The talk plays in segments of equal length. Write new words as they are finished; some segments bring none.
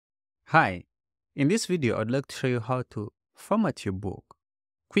Hi, in this video I'd like to show you how to format your book.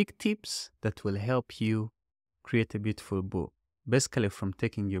 Quick tips that will help you create a beautiful book. Basically from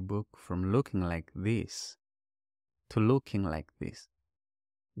taking your book from looking like this to looking like this.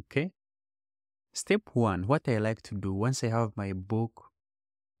 Okay? Step 1, what I like to do once I have my book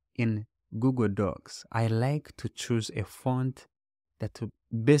in Google Docs, I like to choose a font that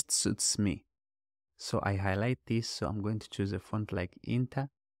best suits me. So I highlight this, so I'm going to choose a font like Inter.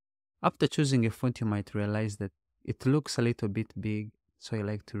 After choosing a font, you might realize that it looks a little bit big, so I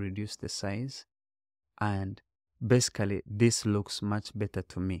like to reduce the size. And basically, this looks much better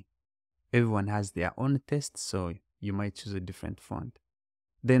to me. Everyone has their own taste, so you might choose a different font.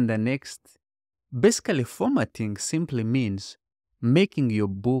 Then the next, basically formatting simply means making your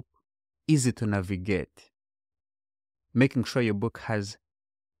book easy to navigate. Making sure your book has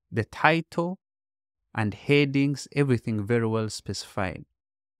the title and headings, everything very well specified.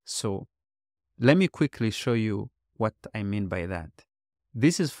 So let me quickly show you what I mean by that.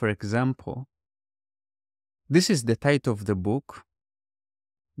 This is, for example, this is the title of the book.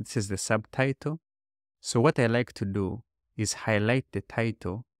 This is the subtitle. So what I like to do is highlight the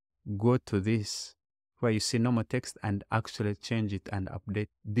title, go to this, where you see normal text, and actually change it and update.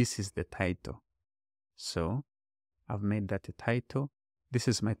 This is the title. So I've made that a title. This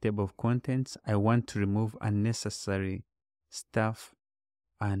is my table of contents. I want to remove unnecessary stuff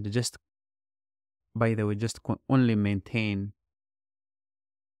and just, by the way, just only maintain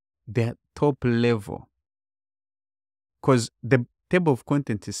the top level, because the table of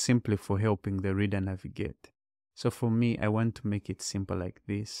content is simply for helping the reader navigate. So for me, I want to make it simple like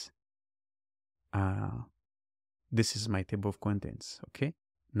this. This is my table of contents. Okay,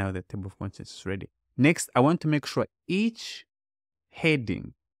 now the table of contents is ready. Next, I want to make sure each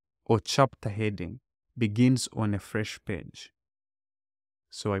heading or chapter heading begins on a fresh page.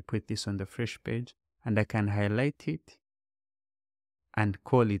 So I put this on the fresh page and I can highlight it and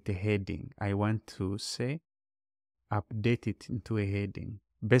call it a heading. I want to say update it into a heading.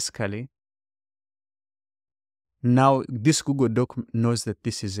 Basically, now this Google Doc knows that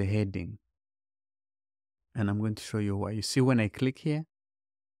this is a heading. And I'm going to show you why. You see when I click here,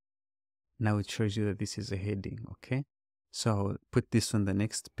 now it shows you that this is a heading, okay? So I'll put this on the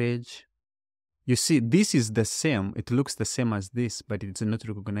next page. You see, this is the same. It looks the same as this, but it's not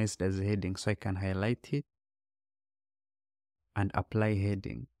recognized as a heading. So I can highlight it and apply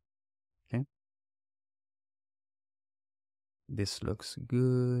heading, okay? This looks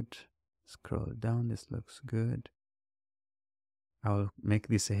good. Scroll down, this looks good. I'll make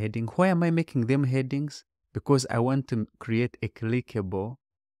this a heading. Why am I making them headings? Because I want to create a clickable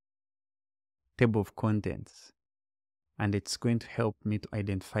table of contents. And it's going to help me to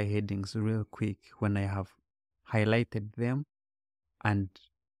identify headings real quick when I have highlighted them and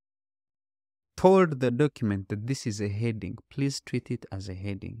told the document that this is a heading. Please treat it as a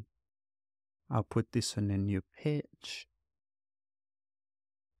heading. I'll put this on a new page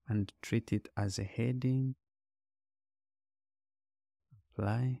and treat it as a heading.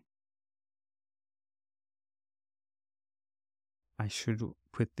 Apply. I should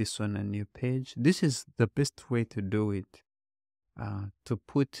put this on a new page. This is the best way to do it, to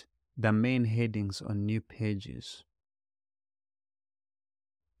put the main headings on new pages.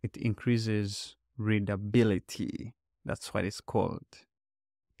 It increases readability. That's what it's called.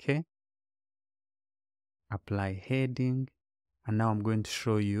 Okay. Apply heading. And now I'm going to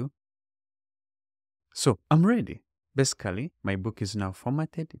show you. So I'm ready. Basically, my book is now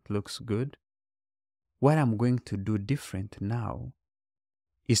formatted. It looks good. What I'm going to do different now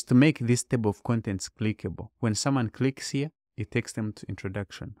is to make this table of contents clickable. When someone clicks here, it takes them to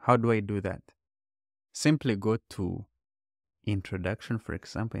introduction. How do I do that? Simply go to introduction, for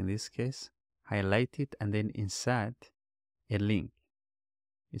example, in this case, highlight it, and then insert a link.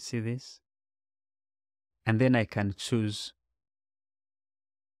 You see this? And then I can choose.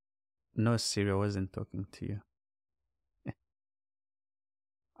 No, Siri, I wasn't talking to you.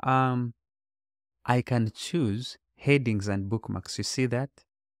 I can choose headings and bookmarks. You see that?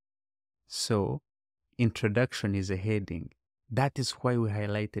 So introduction is a heading. That is why we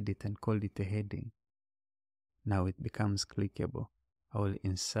highlighted it and called it a heading. Now it becomes clickable. I will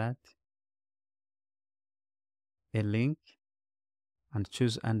insert a link and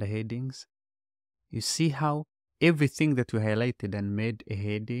choose under headings. You see how everything that we highlighted and made a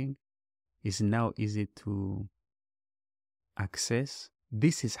heading is now easy to access.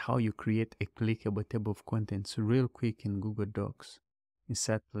 This is how you create a clickable table of contents real quick in Google Docs.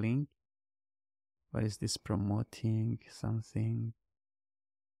 Insert link. What is this? Promoting something.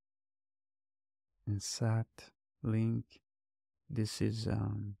 Insert link. This is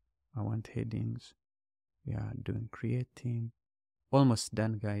I want headings. We are doing creating. Almost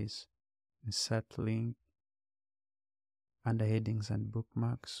done, guys. Insert link. Under headings and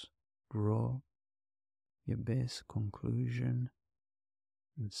bookmarks. Draw your base conclusion.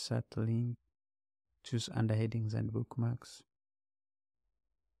 Insert link. Choose under headings and bookmarks.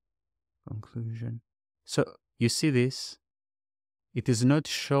 Conclusion. So you see this? It is not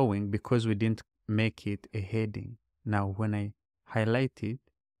showing because we didn't make it a heading. Now when I highlight it,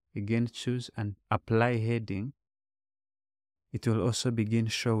 again choose and apply heading, it will also begin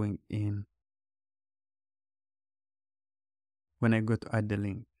showing in when I go to add the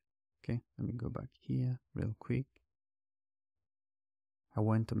link. Okay, let me go back here real quick. I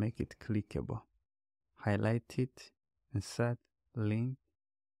want to make it clickable. Highlight it, insert link,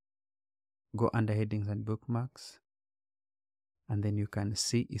 go under headings and bookmarks, and then you can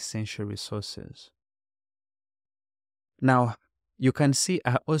see essential resources. Now, you can see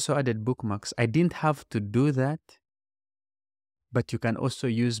I also added bookmarks. I didn't have to do that, but you can also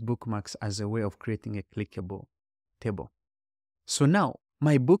use bookmarks as a way of creating a clickable table. So now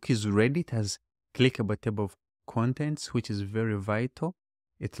my book is ready. It has clickable table of contents, which is very vital.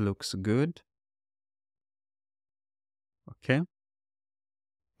 It looks good. Okay.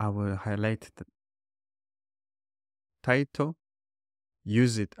 I will highlight the title,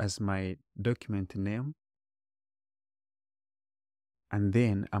 use it as my document name, and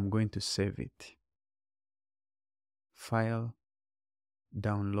then I'm going to save it. File,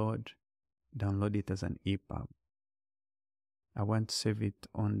 download it as an EPUB. I want to save it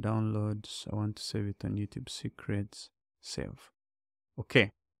on downloads. I want to save it on YouTube Secrets. Save.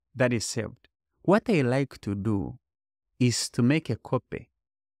 Okay, that is saved. What I like to do is to make a copy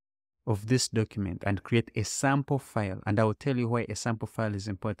of this document and create a sample file. And I will tell you why a sample file is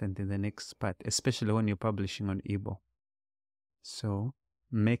important in the next part, especially when you're publishing on Eboore. So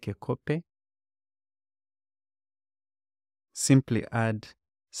make a copy. Simply add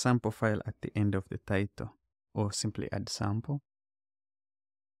sample file at the end of the title, or simply add sample.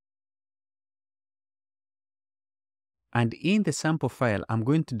 And in the sample file, I'm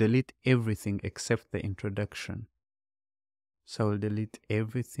going to delete everything except the introduction. So I'll delete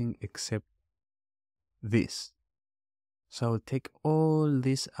everything except this. So I'll take all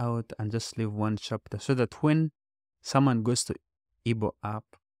this out and just leave one chapter so that when someone goes to Eboore app,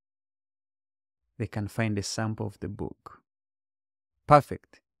 they can find a sample of the book.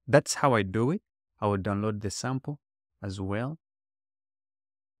 Perfect. That's how I do it. I will download the sample as well.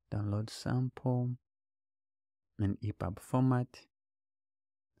 Download sample in EPUB format.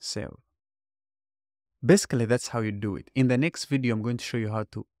 Save. Basically, that's how you do it. In the next video, I'm going to show you how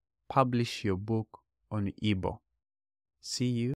to publish your book on Eboore. See you.